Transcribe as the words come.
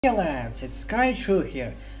Hey lads, it's Skychrew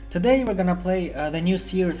here. Today we're gonna play the new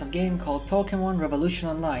series of game called Pokemon Revolution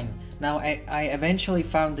Online. Now I eventually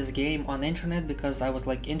found this game on the internet because I was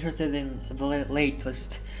like interested in the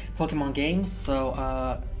latest Pokemon games.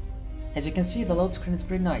 So as you can see, the load screen is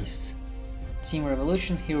pretty nice. Team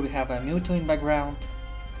Revolution, here we have a Mewtwo in background.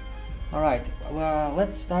 Alright, well,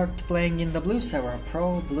 let's start playing in the blue server,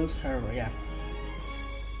 Pro Blue server, yeah.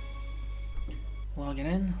 Logging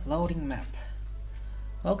in, loading map.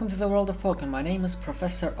 Welcome to the world of Pokemon. My name is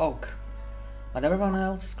Professor Oak, but everyone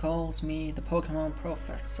else calls me the Pokemon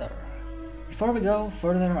Professor. Before we go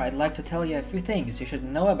further, I'd like to tell you a few things you should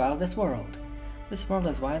know about this world. This world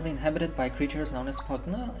is widely inhabited by creatures known as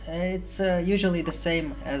Pokemon. It's usually the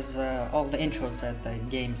same as all the intros at the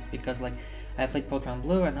games, because like I played Pokemon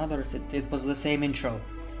Blue and others, it was the same intro.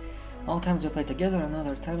 All times we play together and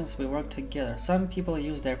other times we work together. Some people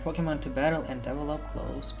use their Pokemon to battle and develop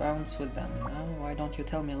close bonds with them. Now, why don't you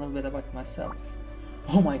tell me a little bit about myself?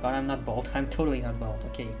 Oh my god, I'm not bald. I'm totally not bald.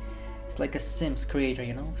 Okay, it's like a Sims creator,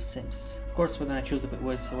 you know? Sims. Of course we're gonna choose the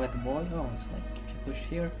with the boy. Oh, it's like if you push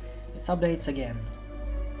here, it updates again.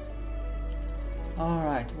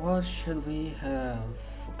 Alright, what should we have?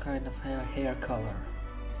 What kind of hair color?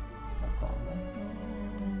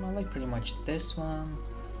 I like pretty much this one.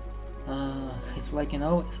 It's like, you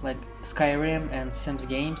know, it's like Skyrim and Sims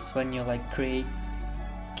games when you like create.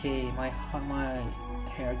 Okay, my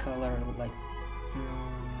hair color like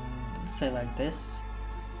let's say like this.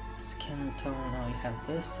 Skin tone. Now you have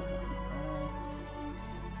this.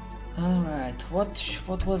 Alright,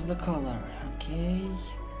 what was the color? Okay,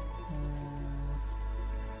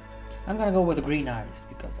 I'm gonna go with green eyes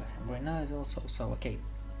because I have green eyes also. So okay,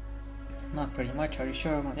 not pretty much. Are you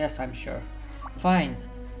sure? Yes, I'm sure. Fine.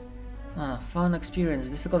 Fun experience,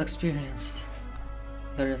 difficult experience.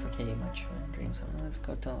 There is okay, much dreams. Let's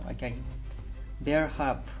go to okay. Bear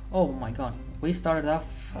Hub. Oh my god, we started off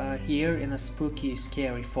here in a spooky,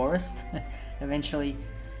 scary forest. Eventually,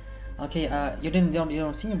 okay. You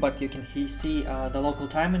don't see me, but you can see the local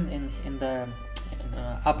time in the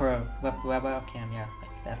upper webcam. Yeah,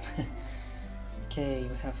 like that. Okay,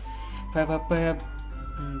 we have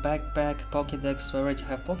backpack, Pokédex. We already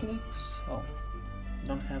have Pokédex. Oh.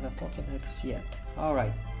 Don't have a Pokédex yet.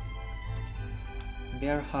 Alright.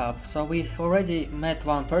 Bear Hub. So we already met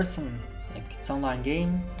one person. Like it's online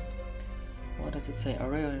game. What does it say? A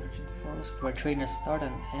rare forest where trainers start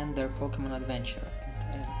and end their Pokemon adventure.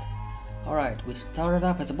 Alright, we started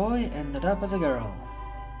up as a boy, ended up as a girl.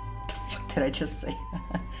 What the fuck did I just say?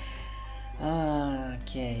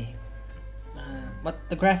 Okay. But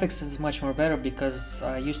the graphics is much more better because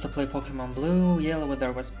I used to play Pokemon Blue, Yellow, where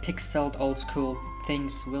there was pixeled old school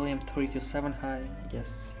things. William 327, I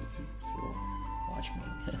guess he'll watch me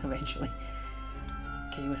eventually.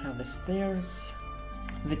 Okay, we have the stairs.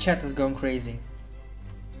 The chat is going crazy.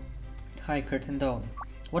 Hi, Curtin Dome.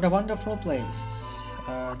 What a wonderful place.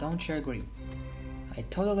 Don't you agree? I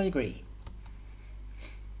totally agree.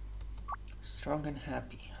 Strong and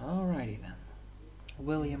happy. Alrighty then.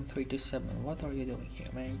 William 327, what are you doing here,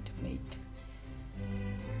 mate?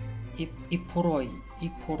 Ipuroi.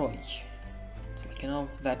 It's like, you know,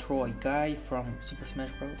 that Roy guy from Super Smash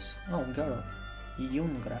Bros. Oh, girl.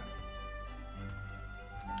 Yungra.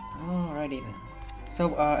 Alrighty then.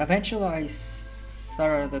 So, eventually I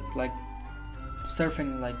started, like,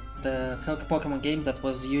 surfing, like, the Pokemon games that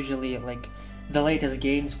was usually, like, the latest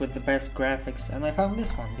games with the best graphics. And I found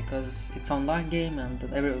this one because it's online game and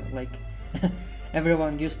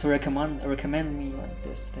everyone used to recommend me like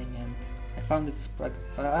this thing, and I found it's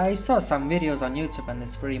I saw some videos on YouTube and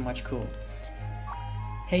it's pretty much cool.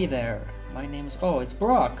 Hey there, my name is it's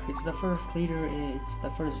Brock. It's the first leader. It's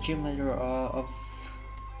the first gym leader of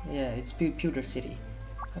it's Pewter City.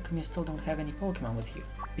 How come you still don't have any Pokemon with you?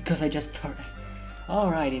 Because I just started.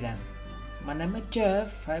 Alrighty then. My name is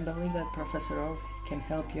Jeff. I believe that Professor Oak can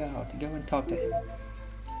help you out. Go and talk to him.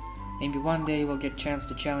 Maybe one day you will get a chance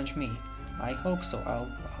to challenge me. I hope so. I'll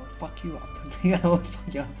fuck you up. I'll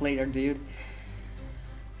fuck you up later, dude.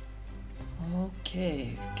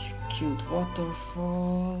 Okay, cute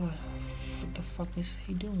waterfall. What the fuck is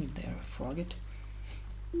he doing there, Frogget?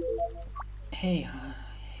 Hey,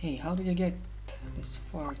 how did you get this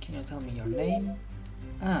far? Can you tell me your name?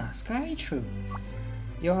 Skychrew.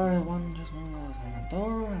 You're one just on the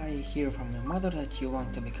door. I hear from your mother that you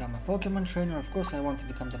want to become a Pokemon trainer. Of course I want to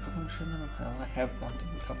become the Pokemon trainer. Well, I have wanted to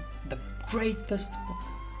become the greatest.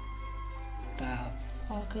 The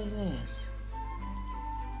fuck is this?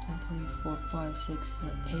 2, 3, 4, 5, 6,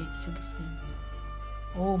 8, 16.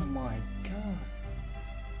 Oh my god.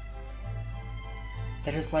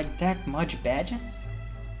 There is like that much badges?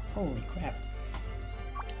 Holy crap.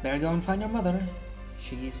 Better go and find your mother.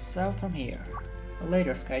 She's south from here.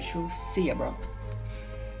 Later, Skychrew. See ya, bro.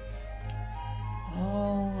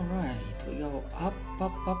 Alright, we go up,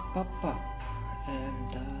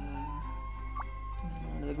 and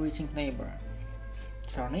the greeting neighbor.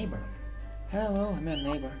 It's our neighbor. Hello, I'm your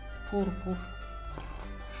neighbor. Pur.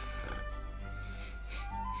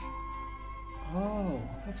 Oh,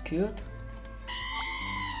 that's cute.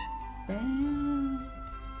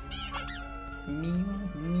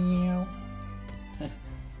 Meow.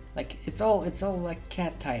 Like it's all like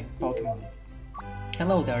cat type Pokemon.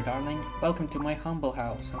 Hello there, darling. Welcome to my humble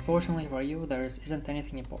house. Unfortunately for you, there isn't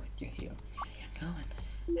anything important you hear. Go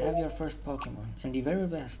and have your first Pokemon, and the very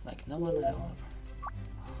best, like no one ever.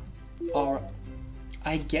 Or,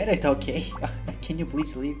 I get it, okay? Can you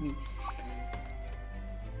please leave me?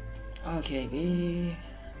 Okay, be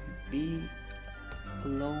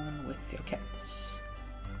alone with your cats.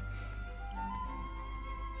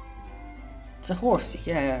 It's a horsey,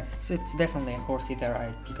 yeah, it's definitely a horsey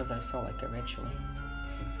there, because I saw like eventually.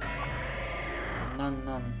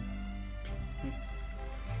 None.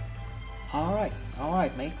 Alright,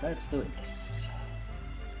 mate, let's do this.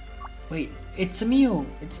 Wait, it's a Mew!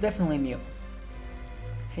 It's definitely Mew.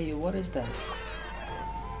 Hey, what is that?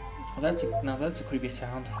 Oh, that's a creepy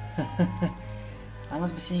sound. I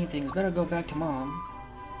must be seeing things. Better go back to Mom.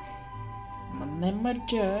 My name is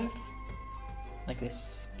Jeff. Like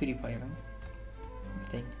this, PewDiePie, you know?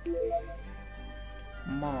 Thing.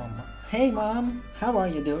 Mom. Hey, Mom. How are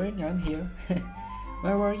you doing? I'm here.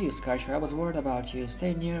 Where were you, Skychrew? I was worried about you.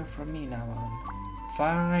 Stay near from me now on.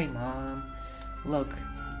 Fine, Mom. Look,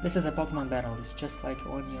 this is a Pokemon battle. It's just like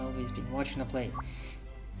one you always been watching to play.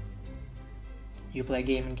 You play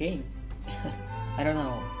game and game. I don't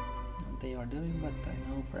know what they are doing, but I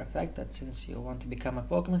know for a fact that since you want to become a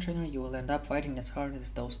Pokemon trainer, you will end up fighting as hard as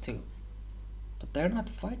those two. But they're not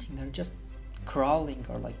fighting, they're just crawling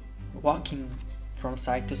or like walking from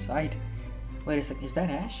side to side. Wait a second, is that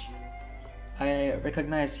Ash? I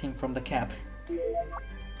recognize him from the cap.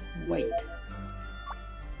 Wait.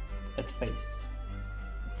 That face.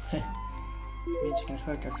 Means you can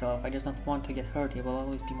hurt yourself. I just don't want to get hurt. You will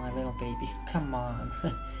always be my little baby. Come on.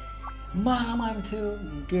 Mom, I'm too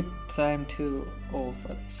good. I'm too old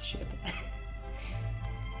for this shit.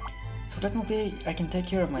 So technically, I can take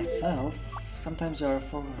care of myself. Sometimes you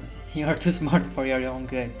are too smart for your own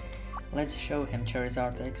good. Let's show him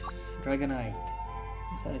Charizard X Dragonite.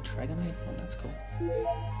 Is that a Dragonite? Oh, that's cool.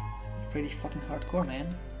 Pretty fucking hardcore,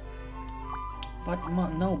 man. But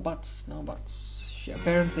no buts.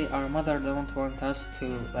 Apparently our mother don't want us to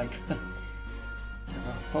like have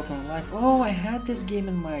a Pokemon Life. Oh, I had this game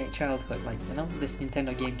in my childhood, like, you know, this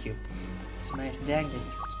Nintendo GameCube. Smash, dang it,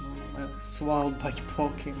 swallowed by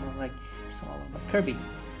Pokemon, like swallowed by Kirby.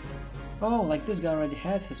 Oh, like this guy already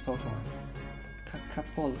had his Pokemon.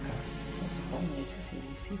 Kapolka. This is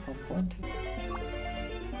ADC from point.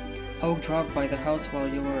 Oak dropped by the house while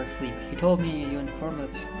you were asleep. He told me you informed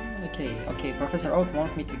it. Okay, Professor Oak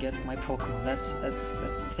wants me to get my Pokemon. That's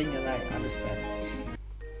the thing that I understand.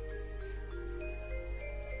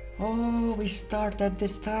 Oh, we start at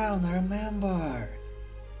this town, I remember.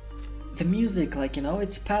 The music, like, you know,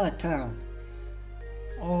 it's Pallet Town.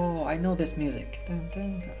 Oh, I know this music. Dun,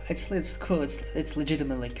 dun, dun. It's cool, it's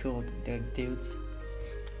legitimately cool, dudes.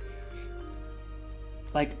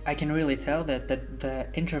 Like, I can really tell that the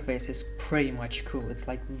interface is pretty much cool. It's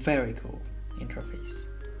like very cool interface.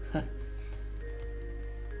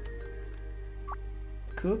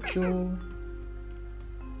 Cuckoo.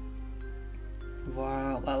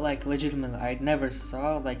 Wow, like legitimately, I never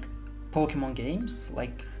saw like Pokemon games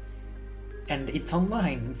like, and it's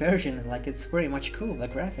online version, like it's very much cool. The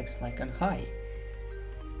graphics like on high.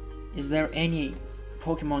 Is there any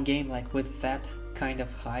Pokemon game like with that kind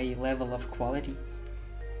of high level of quality,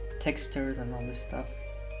 textures and all this stuff?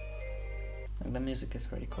 Like, the music is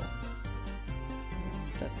very cool.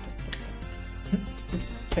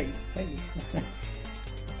 Hey.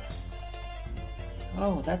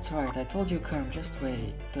 Oh, that's right, I told you come, just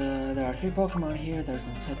wait. There are 3 Pokemon here, there's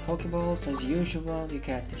inside Pokeballs, as usual, you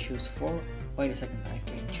get to choose 4. Wait a second, I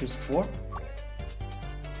can choose 4? You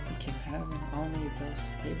can have them, only those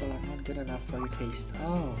stable are not good enough for your taste.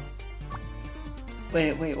 Oh.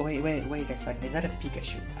 Wait a second, is that a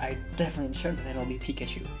Pikachu? I'm definitely sure that it'll be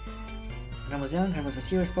Pikachu. When I was young, I was a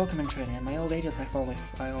serious Pokemon trainer. In my old ages, I only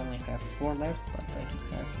have 4 left, but I can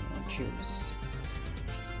have one choose.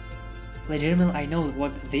 Legitimately, I know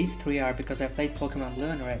what these 3 are because I played Pokemon Blue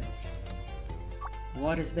and Red.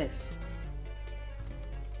 What is this?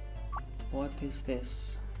 What is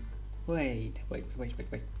this? Wait.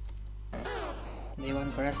 Do you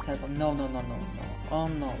want grass type? No, no, no, no, no. Oh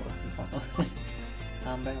no.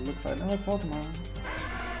 I'm gonna look for another Pokemon.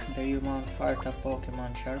 Do you want fire type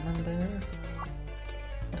Pokemon Charmander?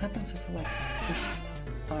 What happens if I like push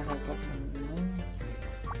fire type Pokemon?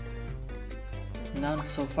 No? None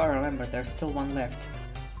so far, remember, there's still one left.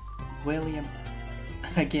 William.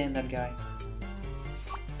 Again, that guy.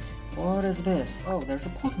 What is this? Oh, there's a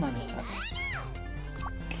Pokemon inside.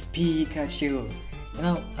 It's Pikachu. You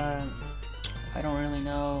know, I don't really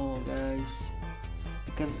know, guys,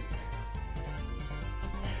 because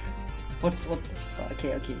what the fuck?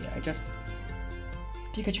 Okay, I just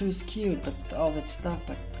Pikachu is cute, but all that stuff.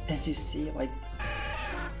 But as you see, like,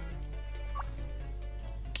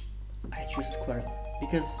 I choose Squirrel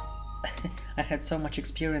because I had so much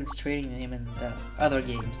experience training him in the other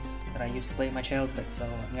games that I used to play in my childhood, so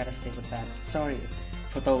I'm gonna stay with that. Sorry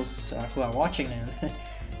for those who are watching and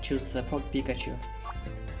choose the Pikachu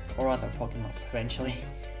or other Pokemons eventually.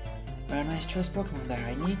 Very nice choice Pokemon there.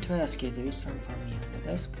 I need to ask you to do something for me on the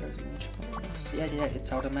desk. There's much Pokemon. Yeah,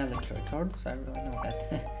 it's automatic records. I really know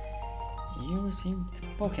that. You received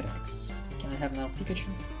a Pokédex. Can I have now Pikachu?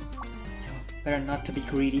 No, better not to be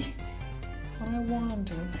greedy. But I want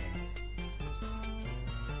to.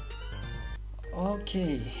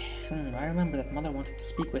 Okay. I remember that Mother wanted to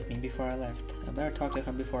speak with me before I left. I better talk to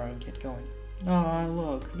her before I get going. Oh,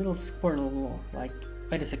 look, little Squirtle, like,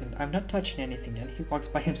 wait a second, I'm not touching anything and he walks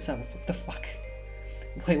by himself, what the fuck?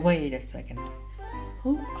 Wait a second.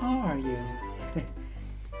 Who are you?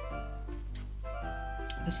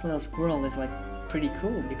 This little squirrel is like pretty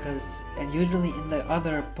cool because, and usually in the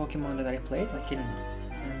other Pokemon that I played, like in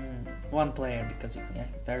one player, because yeah,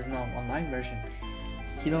 there's no online version,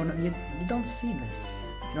 you don't see this.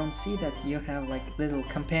 You don't see that you have like little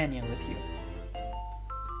companion with you.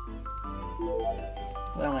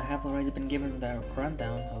 Well, I have already been given the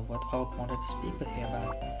rundown of what Oak wanted to speak with me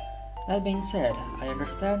about. That being said, I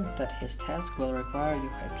understand that his task will require you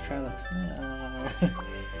to travel.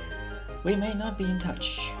 We may not be in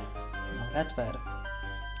touch. No, that's bad.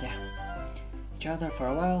 Yeah. Each other for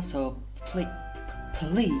a while, so please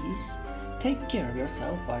take care of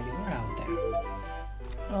yourself while you are out there.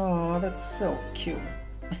 Oh, that's so cute.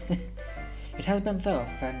 It has been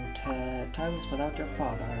tough and times without your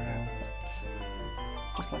father around,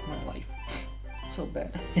 but just like my life. So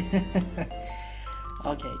bad.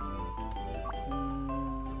 Okay.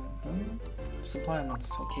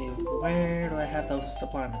 Supplements. Okay, where do I have those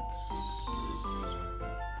supplements?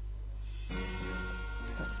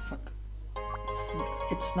 The fuck?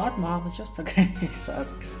 It's not Mom, it's just okay. So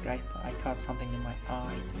I caught something in my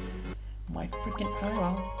eye. My freaking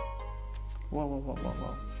eye. Whoa.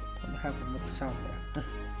 What happened with the sound there?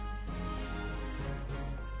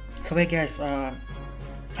 So hey guys,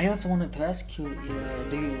 I also wanted to ask you,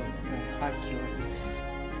 do you hack your mix?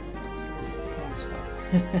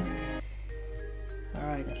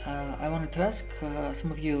 Alright, I wanted to ask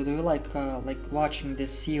some of you, do you like watching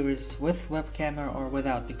this series with webcam or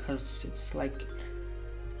without? Because it's like,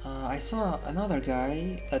 I saw another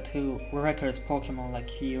guy who records Pokemon, like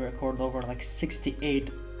he recorded over like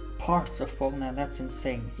 68 parts of Pokemon. That's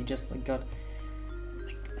insane. He just like got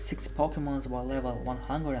like 6 Pokemons while level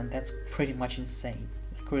 100, and that's pretty much insane.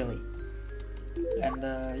 Like really. And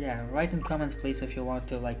yeah, write in comments please if you want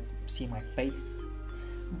to like see my face.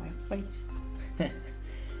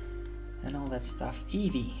 And all that stuff.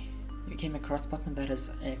 Eevee, you came across Pokemon that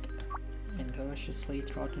is anxiously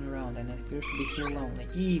trotting around and it appears to be feel lonely.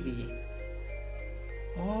 Eevee.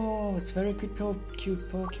 Oh, it's very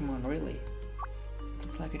cute Pokemon, really.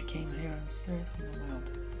 Looks like it came here instead from the wild.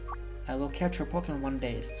 I will catch your Pokemon one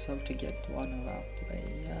day, so to get one out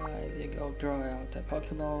way. As you go, draw out a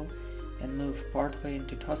Pokeball and move partway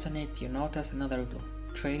into tossing it, you notice another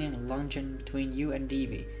training lunging between you and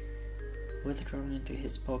Eevee, withdrawn into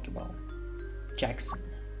his Pokeball. Jackson.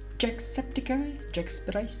 Jacksepticeye?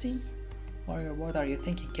 Jackspiracy? What are you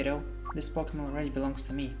thinking, kiddo? This Pokemon already belongs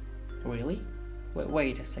to me. Really?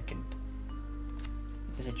 Wait a second.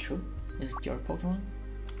 Is it true? Is it your Pokemon?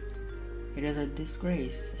 It is a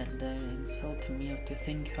disgrace and an insult to me to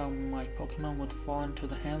think how my Pokemon would fall into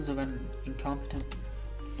the hands of an incompetent...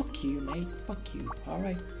 Fuck you, mate. Fuck you.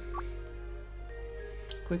 Alright.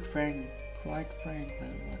 Quite frank, what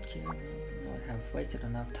care? I have wasted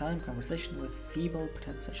enough time conversation with feeble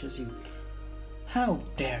pretense such as you. How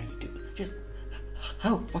dare you, dude? Just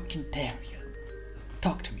how fucking dare you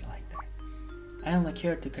talk to me like that? I only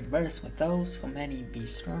care to converse with those who may be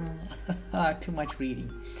strong. Too much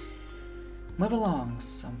reading. Move along,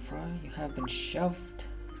 Sunfry. You have been shoved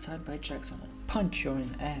aside by Jackson and punch your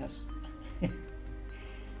ass.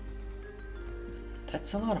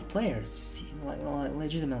 That's a lot of players, you see, like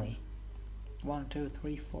legitimately. 1, 2,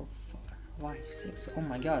 3, 4, 5, 6. Oh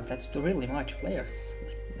my god, that's really much players.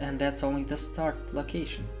 And that's only the start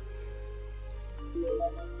location.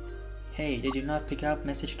 Hey, did you not pick up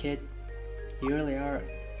message, kid? You really are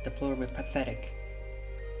deplorably pathetic.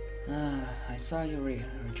 I saw you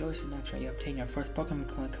rejoicing after you obtain your first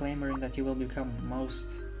Pokemon, claiming that you will become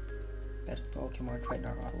best Pokemon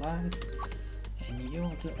trainer alive, and you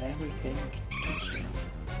will do everything to kill.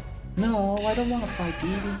 No, I don't want to fight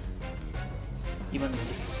Eevee. Even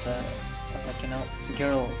if it's like, you know,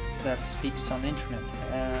 girl that speaks on the internet,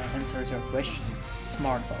 answers your question.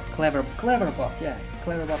 Smart bot, clever bot, yeah,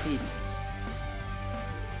 clever bot Eevee.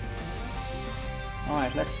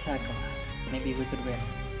 Alright, let's tackle. Maybe we could win.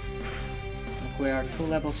 Like we are 2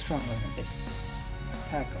 levels stronger in this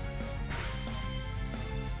tackle.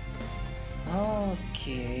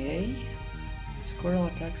 Okay. Squirrel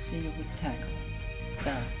attacks you with tackle.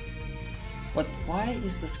 Yeah. But why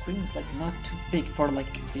is the screens like not too big for like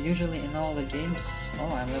usually in all the games?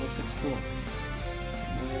 Oh, I'm level 6, cool.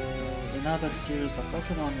 In other series of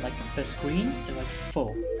Pokemon, like the screen is like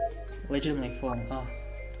full, legitimately full. Oh,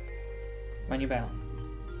 when you battle.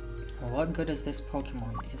 What good is this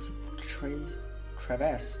Pokemon? Is it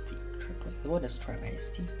Travesty? What is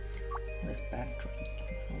Travesty? What is Battery?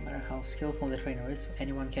 No matter how skillful the trainer is,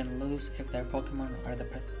 anyone can lose if their Pokemon are the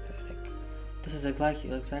pathetic. This is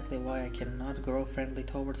exactly why I cannot grow friendly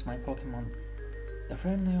towards my Pokemon. The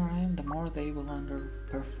friendlier I am, the more they will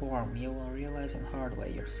underperform. You will realize in hard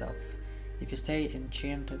way yourself, if you stay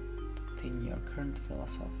enchanted in your current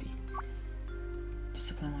philosophy.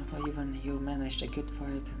 Discipline of even you managed a good fight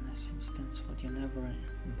in this instance would you never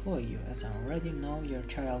employ you, as I already know your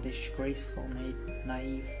childish, graceful,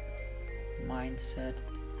 naive mindset.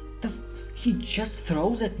 He just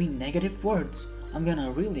throws at me negative words. I'm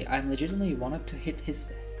legitimately wanted to hit his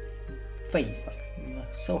face like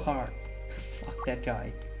so hard. Fuck that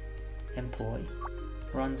guy. Employee.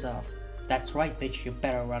 Runs off. That's right, bitch, you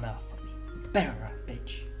better run off for me. Better run,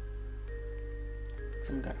 bitch.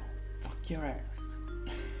 So I'm gonna fuck your ass.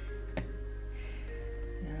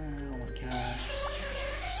 Oh my god.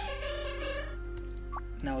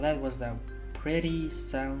 Now that was the prettiest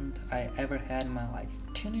sound I ever had in my life.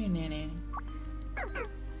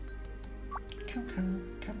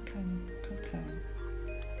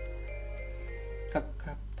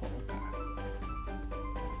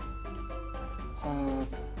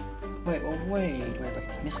 Wait,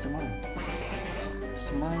 Mr. Mime.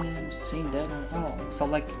 Mr. Mime, seen that one? Oh, so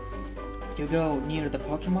like, you go near the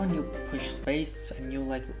Pokemon, you push space, and you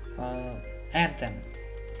like, add them.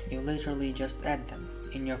 You literally just add them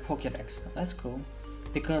in your Pokédex. That's cool.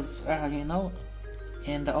 Because, you know,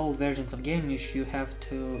 in the old versions of game, you had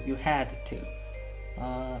to,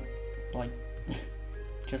 like,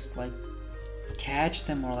 just like, catch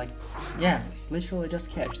them or like, yeah, literally just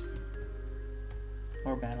catch them.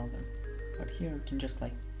 Or battle them. But here you can just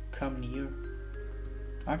like, come near.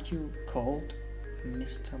 Aren't you cold,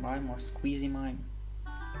 Mr. Mime or Squeezy Mime?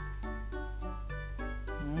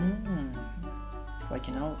 It's like,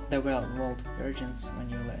 you know, the old versions when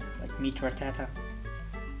you like meet Rattata.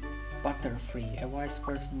 Butterfree, a wise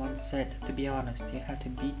person once said, to be honest, you have to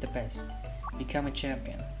beat the best. Become a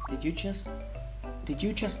champion. Did you just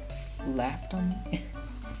laugh on me?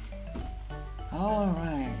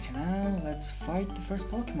 Alright, now let's fight the first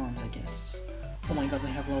Pokemons, I guess. Oh my god, we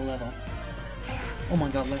have low level. Oh my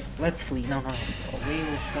god, let's flee. No. We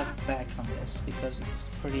will step back from this because it's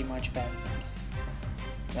pretty much bad things.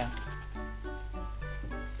 Yeah.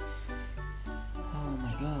 Oh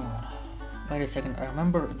my god. Wait a second, I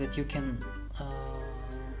remember that you can,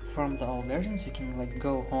 from the old versions, you can like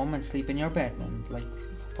go home and sleep in your bed and like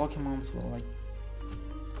Pokemons will like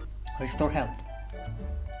restore health.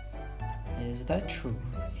 Is that true?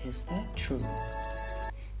 Is that true?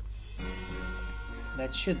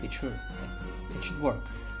 That should be true. It should work.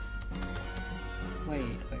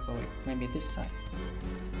 Wait. Maybe this side.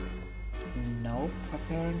 Nope,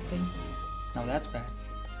 apparently. No, that's bad.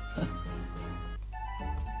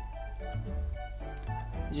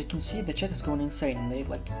 As you can see, the chat is going insane. And they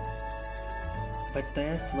like, but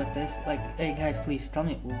this, like, hey guys, please tell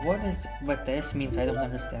me what this means. I don't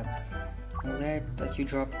understand. I'm glad that you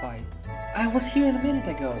dropped by. I was here a minute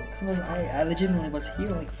ago. I legitimately was here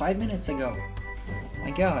like 5 minutes ago. My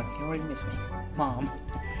god, you already missed me. Mom.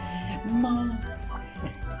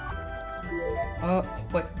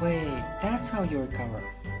 Wait, that's how you recover.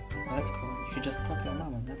 Oh, that's cool. You should just talk to your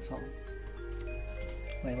mom and that's all.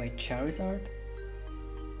 Wait, Charizard?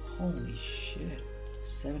 Holy shit.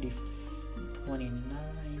 70,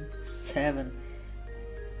 29, 7.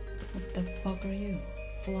 What the fuck are you?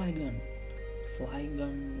 Flygon.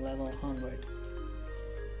 Flygon level 100.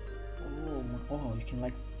 Oh, you can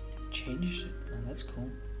like change it. Oh, that's cool.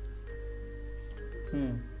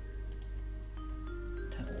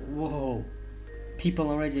 Whoa. People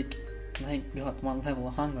already like got one level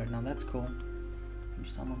 100. Now that's cool. If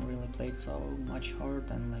someone really played so much hard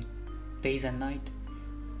and like days and night.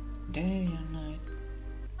 Day and night.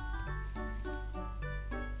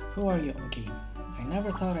 Who are you? Okay. I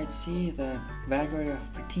never thought I'd see the vagary of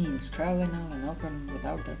preteens traveling out and open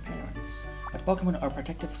without their parents. But Pokemon are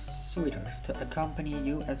protective suitors to accompany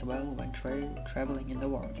you as well when traveling in the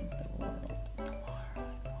world. What?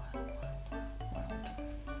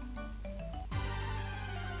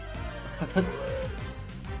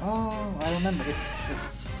 Oh, I remember.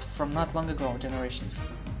 It's from not long ago. Generations.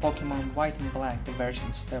 Pokemon White and Black. The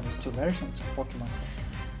versions. There was 2 versions of Pokemon.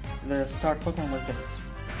 The start Pokemon was this.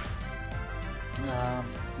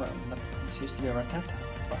 Well, it used to be Rattata.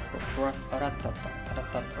 Rattata,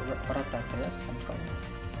 yes, I'm trying.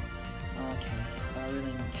 Okay, I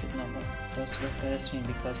really should know what those VTS mean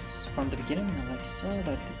because from the beginning I like saw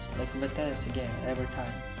that it's like VTS again every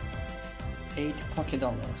time. 8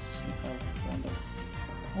 Pokédollars.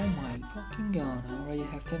 Oh my fucking god, I already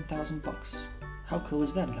have 10,000 bucks. How cool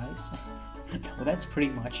is that, guys? Well, that's pretty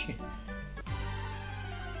much it.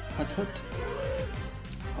 Hut.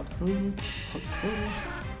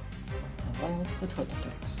 About hut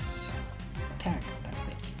attacks. Attack that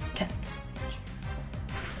bitch. Attack.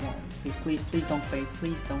 Come on, please don't faint.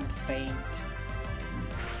 Please don't faint.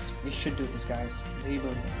 We should do this, guys. We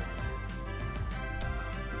will.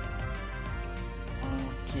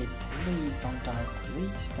 Okay, please don't die.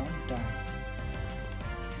 Please don't die.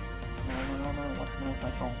 No. What happened with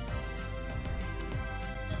my phone?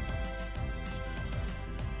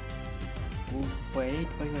 Ooh, wait.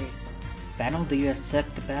 Battle, do you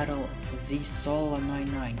accept the battle Z Soul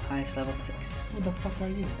 99, highest level 6? Who the fuck are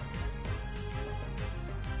you?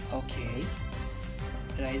 Okay.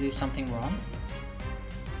 Did I do something wrong?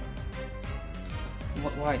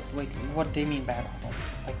 Wait, what do you mean battle?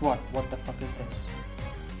 Like what? What the fuck is this?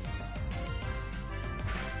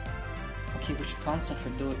 Okay, we should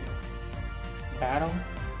concentrate, do it. Battle?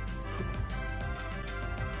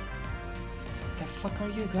 The fuck are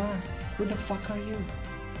you, guy? Who the fuck are you?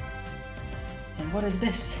 And what is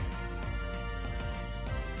this?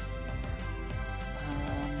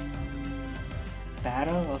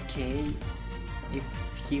 Battle? Okay. If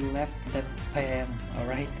he left the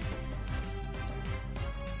alright.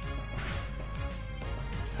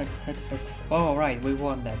 Oh right, we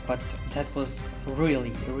won that, but that was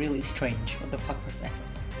really strange. What the fuck was that?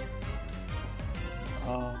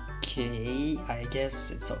 Okay, I guess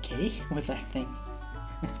it's okay with that thing.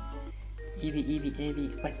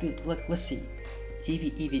 Eevee, like this, look, let's see.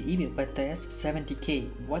 Eevee, but that's 70k.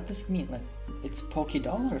 What does it mean? Like, it's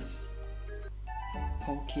Pokédollars.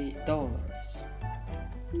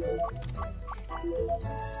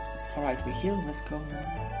 Alright, we heal, let's go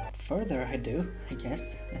further, I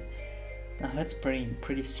guess. Now that's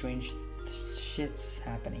pretty strange shit's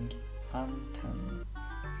happening.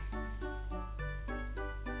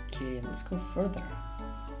 Okay, let's go further.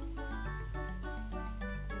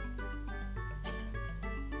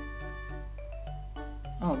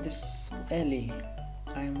 Oh, this Ellie.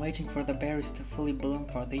 I am waiting for the berries to fully bloom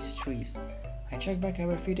for these trees. I check back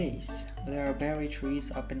every few days. There are berry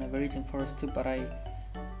trees up in the virgin forest too, but I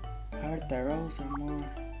heard the rose are more...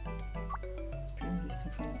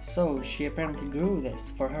 So, she apparently grew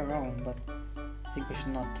this for her own, but I think we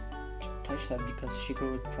should not touch that because she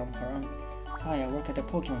grew it from her own. Hi, I work at a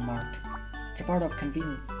Pokemon Mart. It's a part of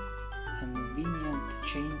convenient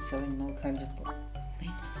chain selling all kinds of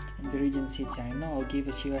in the region city. I know, I'll give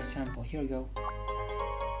you a sample. Here you go.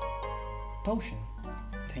 Potion.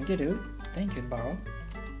 Thank you, dude. Thank you, Barrow.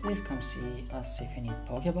 Please come see us if you need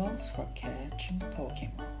Pokeballs for catching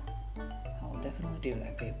Pokemon. I'll definitely do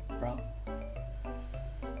that, babe, bro.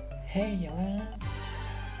 Hey, Yellow.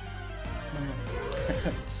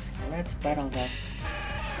 Let's battle that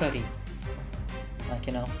hoodie. Like,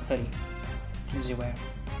 you know, hoodie. Things you wear.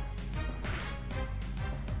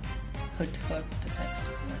 Hood, attack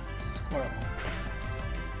squirrel.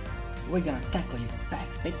 We're gonna tackle you back,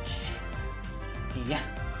 bitch. Yeah.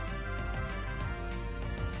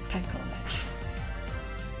 Tackle that shit.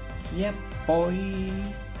 Yep, boy.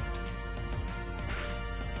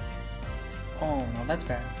 Oh no, that's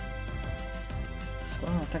bad.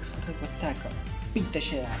 Squirrel attacks Hood with tackle. Beat the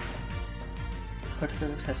shit out of it.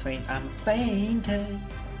 Hood has faint. I'm fainted.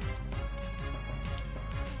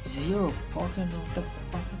 0 Pokemon of the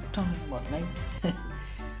fucking time. What, mate?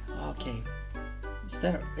 Okay.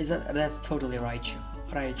 That's totally Raichu.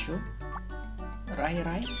 Raichu?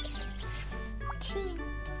 Rai?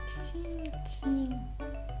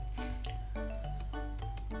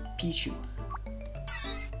 Pichu.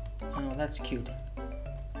 Oh, that's cute.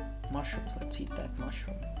 Mushrooms, let's eat that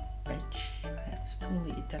mushroom. Bitch, let's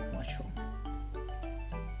totally eat that mushroom.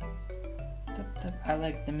 I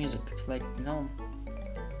like the music, it's like, you know,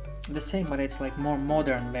 the same, but it's like more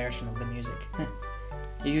modern version of the music.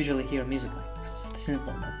 You usually hear music like it's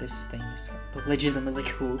simple, but this thing is legitimately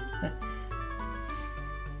cool.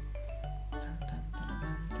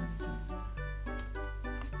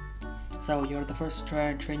 So you're the first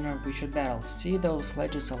trainer we should battle. See those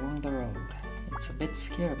ledges along the road. It's a bit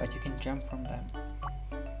scary, but you can jump from them.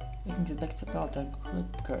 You can get back to Pelta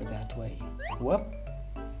quicker that way. Whoop!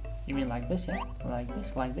 You mean like this, yeah? Like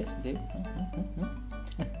this, dude.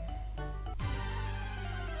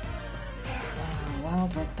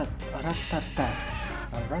 Wild ratata.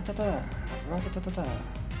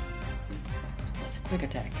 Quick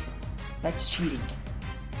attack. That's cheating.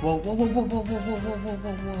 Whoa.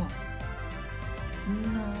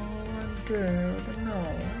 No, I'm dead, no.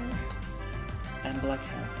 I'm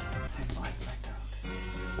blackout. I'm blackout.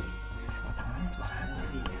 That was a bad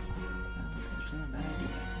idea. That was actually a bad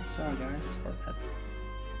idea. Sorry guys for that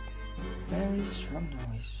very strong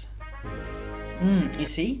noise. You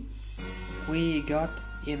see? We got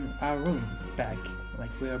in our room back.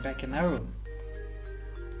 Like we are back in our room.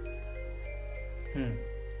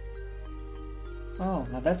 Oh,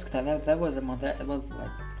 now that was that was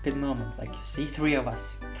like good moment. Like you see, 3 of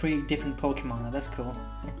us, 3 different Pokemon. Now that's cool.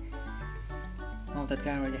 Oh, that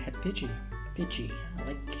guy already had Pidgey.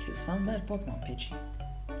 Like you sound bad Pokemon, Pidgey.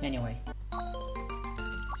 Anyway,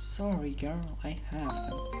 sorry girl, I have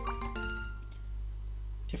them.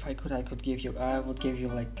 If I could, I would give you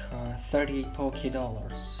like 30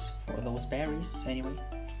 $30 for those berries. Anyway.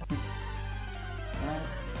 Right.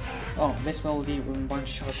 Oh, this will be one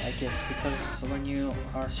shot, I guess, because when you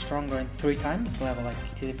are stronger in 3 times level, like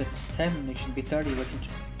if it's 10, it should be 30, we can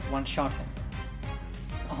one shot him.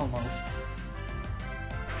 Almost.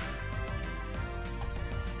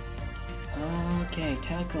 Okay,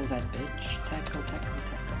 tackle that bitch. Tackle.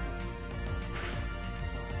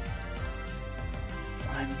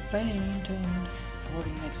 I'm fainting. 40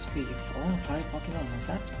 XP for all 5 Pokemon.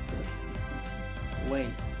 That's good.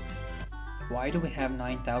 Wait. Why do we have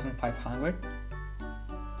 9,500?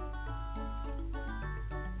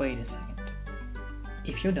 Wait a second.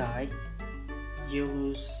 If you die, you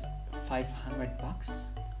lose 500 bucks?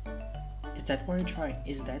 Is that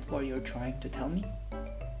what you're trying to tell me?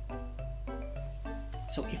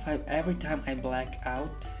 So if every time I black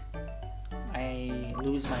out, I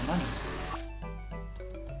lose my money.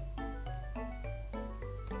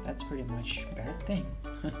 That's pretty much a bad thing.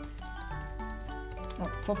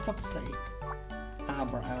 Oh, for fuck's sake.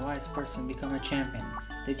 Bro, a wise person become a champion.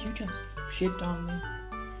 Did you just shit on me?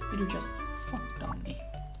 Did you just fucked on me?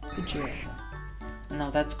 Pidgeotto. No,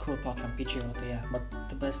 that's cool Pokemon, Pidgeotto, yeah, but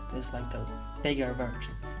the best is like the bigger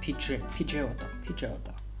version. Pidgeotto.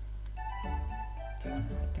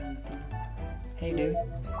 Hey dude.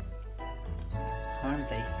 Aren't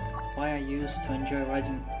they? Why I used to enjoy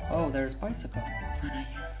riding... Oh, there's bicycle.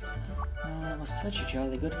 That was such a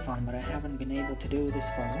jolly good fun, but I haven't been able to do this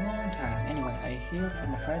for a long time. Anyway, I hear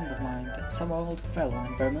from a friend of mine that some old fellow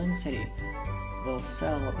in Berlin City will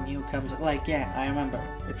sell newcomers. Like, yeah, I remember.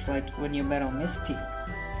 It's like when you battle Misty.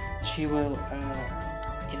 She will,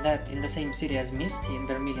 in the same city as Misty in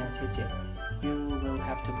Vermilion City, you will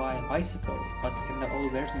have to buy a bicycle. But in the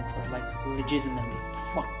old version, it was like legitimately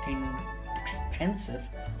fucking expensive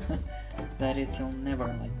that you'll never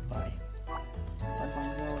like buy.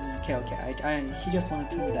 Okay, he just wanted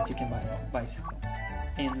to tell me that you can buy a bicycle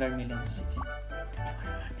in Vermilion City.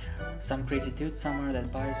 Some crazy dude somewhere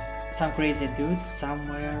that buys... Some crazy dude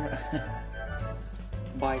somewhere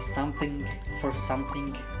buys something for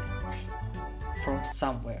something from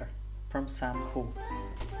somewhere. From some who.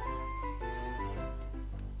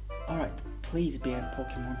 Alright, please be a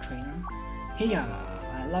Pokemon trainer. Hiya!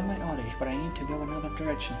 I love my Oddish, but I need to go another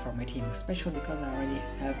direction for my team, especially because I already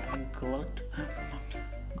have a glut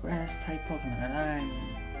grass type Pokemon and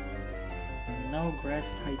I'm no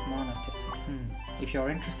grass type Monotis. If you're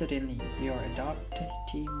interested in your adopted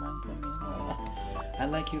team, I'd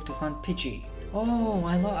like you to hunt Pidgey. Oh,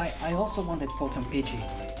 I also wanted Pokemon Pidgey.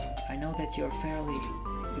 I know that you're fairly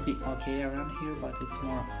big okay around here, but it's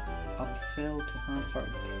more uphill to hunt for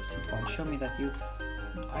it. Show me that you...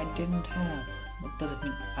 I didn't have... What does it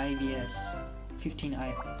mean? IVS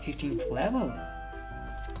 15th level?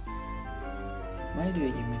 Why do you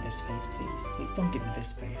give me this face, please? Please don't give me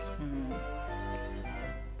this face.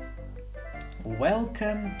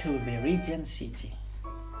 Welcome to Viridian City,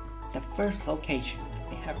 the first location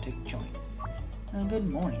we have to join. Good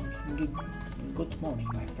morning. Good morning,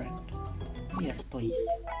 my friend. Yes, please.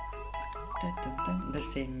 The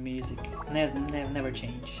same music. Never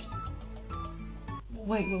change.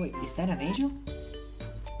 Wait. Is that an angel?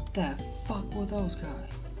 The fuck were those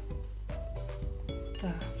guys?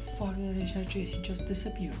 The fuck did he just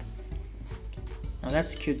disappeared? Oh,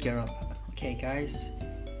 that's cute girl. Okay, guys.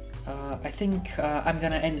 I think I'm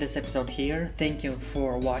gonna end this episode here. Thank you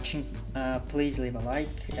for watching. Please leave a like.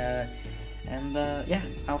 And yeah,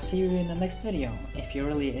 I'll see you in the next video. If you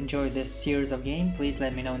really enjoyed this series of game, please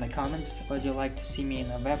let me know in the comments. Would you like to see me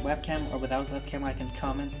in a webcam or without webcam? I can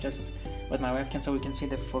comment just with my webcam so we can see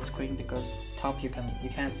the full screen, because top you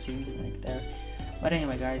can't see me like there. But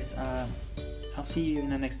anyway, guys, I'll see you in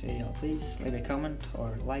the next video. Please leave a comment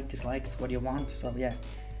or like, dislikes, what you want. So yeah.